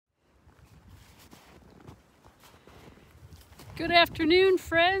Good afternoon,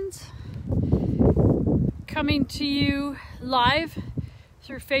 friends. Coming to you live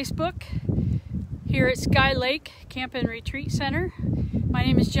through Facebook here at Sky Lake Camp and Retreat Center. My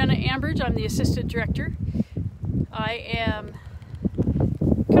name is Jenna. I'm the Assistant Director. I am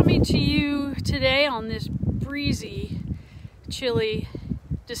coming to you today on this breezy, chilly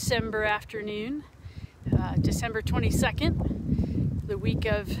December afternoon, December 22nd, the week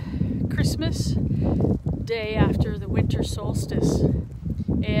of Christmas, day after the winter solstice.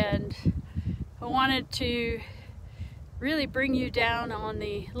 And I wanted to really bring you down on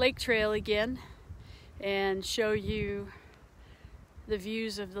the lake trail again and show you the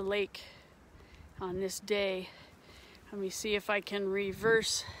views of the lake on this day. Let me see if I can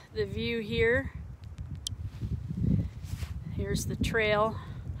reverse the view here. Here's the trail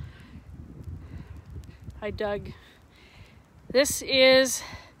I dug. This is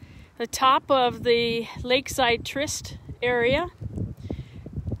the top of the lakeside tryst area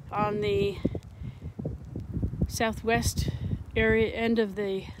on the southwest area end of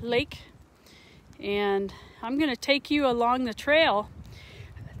the lake, and I'm going to take you along the trail.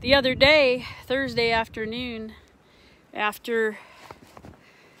 The other day, Thursday afternoon, after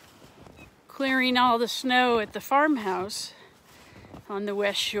clearing all the snow at the farmhouse on the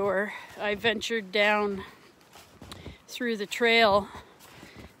west shore, I ventured down through the trail,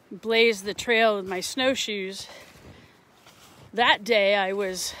 blazed the trail with my snowshoes. That day I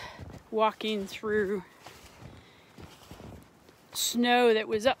was walking through snow that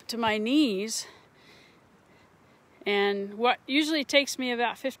was up to my knees, and what usually takes me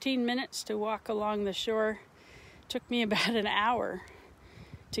about 15 minutes to walk along the shore took me about an hour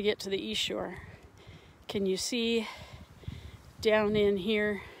to get to the east shore. Can you see down in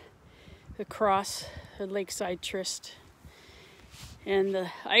here across the lakeside tryst? And the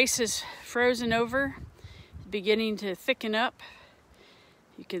ice is frozen over, beginning to thicken up.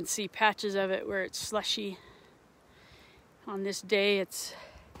 You can see patches of it where it's slushy. On this day,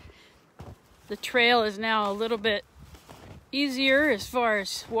 the trail is now a little bit easier as far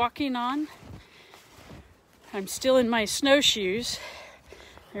as walking on. I'm still in my snowshoes.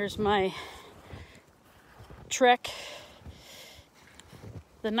 There's my trek.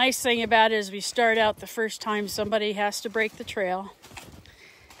 The nice thing about it is we start out the first time somebody has to break the trail.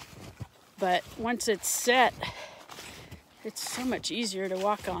 But once it's set, it's so much easier to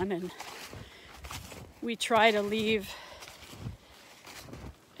walk on, and we try to leave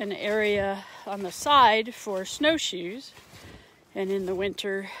an area on the side for snowshoes, and in the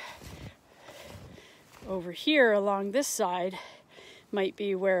winter over here along this side might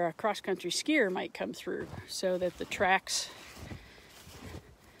be where a cross-country skier might come through, so that the tracks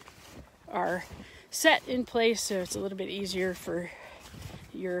are set in place so it's a little bit easier for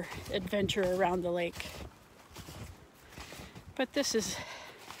your adventure around the lake. But this is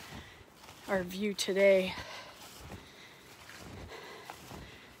our view today.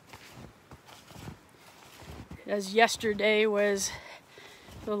 As yesterday was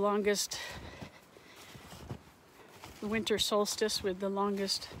the longest winter solstice with the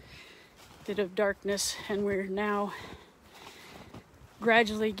longest bit of darkness, and we're now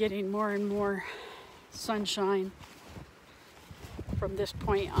gradually getting more and more sunshine. From this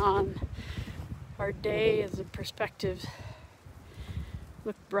point on, our day as a perspective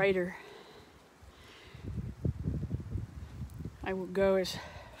look brighter. I will go as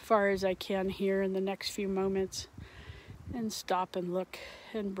far as I can here in the next few moments and stop and look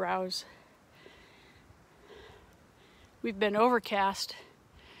and browse. We've been overcast,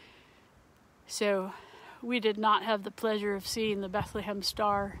 so we did not have the pleasure of seeing the Bethlehem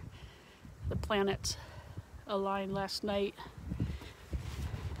star. The planets aligned last night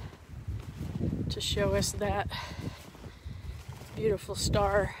to show us that beautiful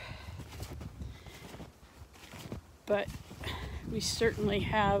star. But we certainly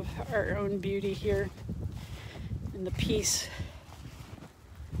have our own beauty here in the peace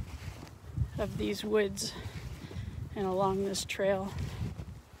of these woods and along this trail.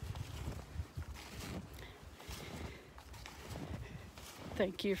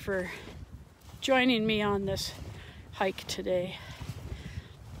 Thank you for joining me on this hike today.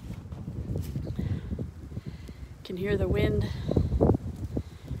 You can hear the wind.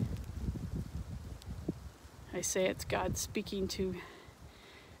 I say it's God speaking to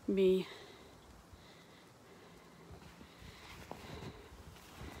me.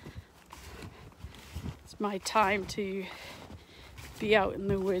 It's my time to be out in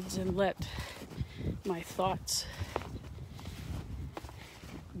the woods and let my thoughts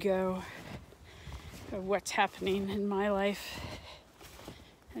go of what's happening in my life.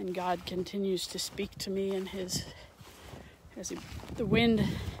 And God continues to speak to me in His as the wind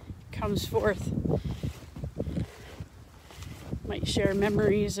comes forth. Might share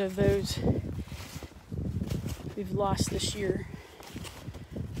memories of those we've lost this year.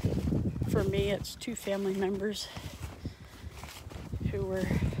 For me, it's 2 family members who were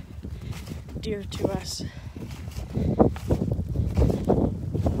dear to us.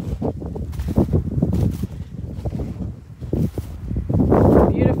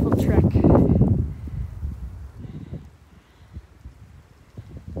 Beautiful trek.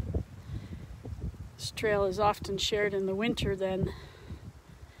 This trail is often shared in the winter then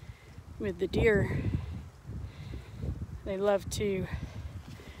with the deer. They love to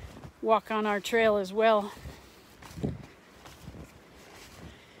walk on our trail as well.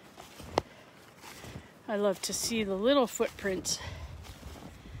 I love to see the little footprints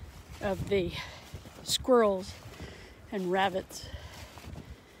of the squirrels and rabbits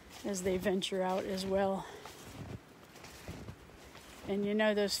as they venture out as well. And you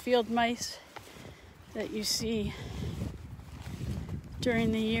know those field mice that you see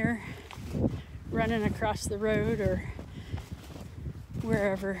during the year running across the road or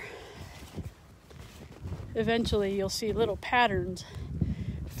wherever. Eventually you'll see little patterns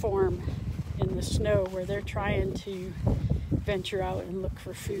form in the snow where they're trying to venture out and look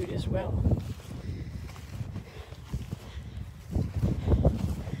for food as well.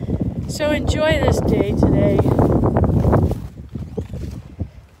 So enjoy this day today.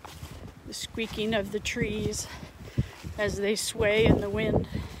 The squeaking of the trees as they sway in the wind.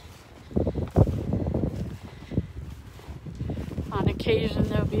 On occasion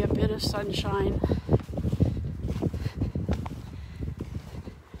there'll be a bit of sunshine.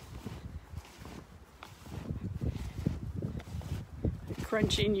 The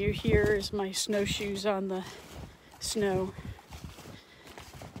crunching you hear is my snowshoes on the snow.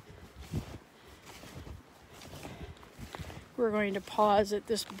 We're going to pause at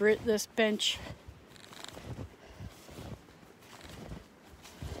this bench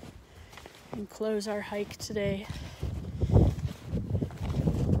and close our hike today.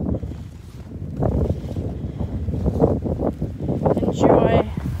 Enjoy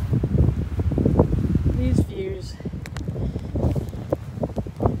these views.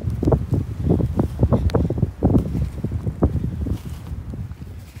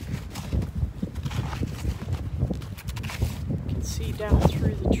 You can see down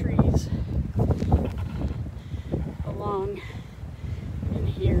through the trees along in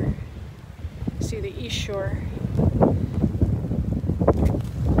here. See the east shore.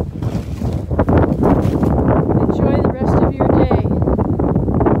 Enjoy the rest of your day.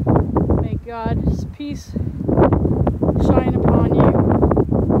 May God's peace shine upon you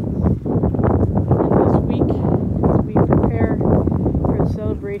in this week as we prepare for the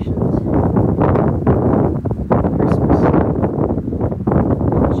celebrations of Christmas.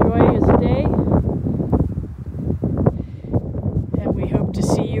 Enjoy this day, and we hope to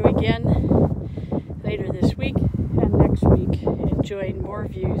see you again later this week and next week, enjoying more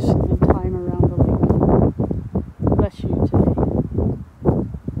views and time around the lake. Bless you.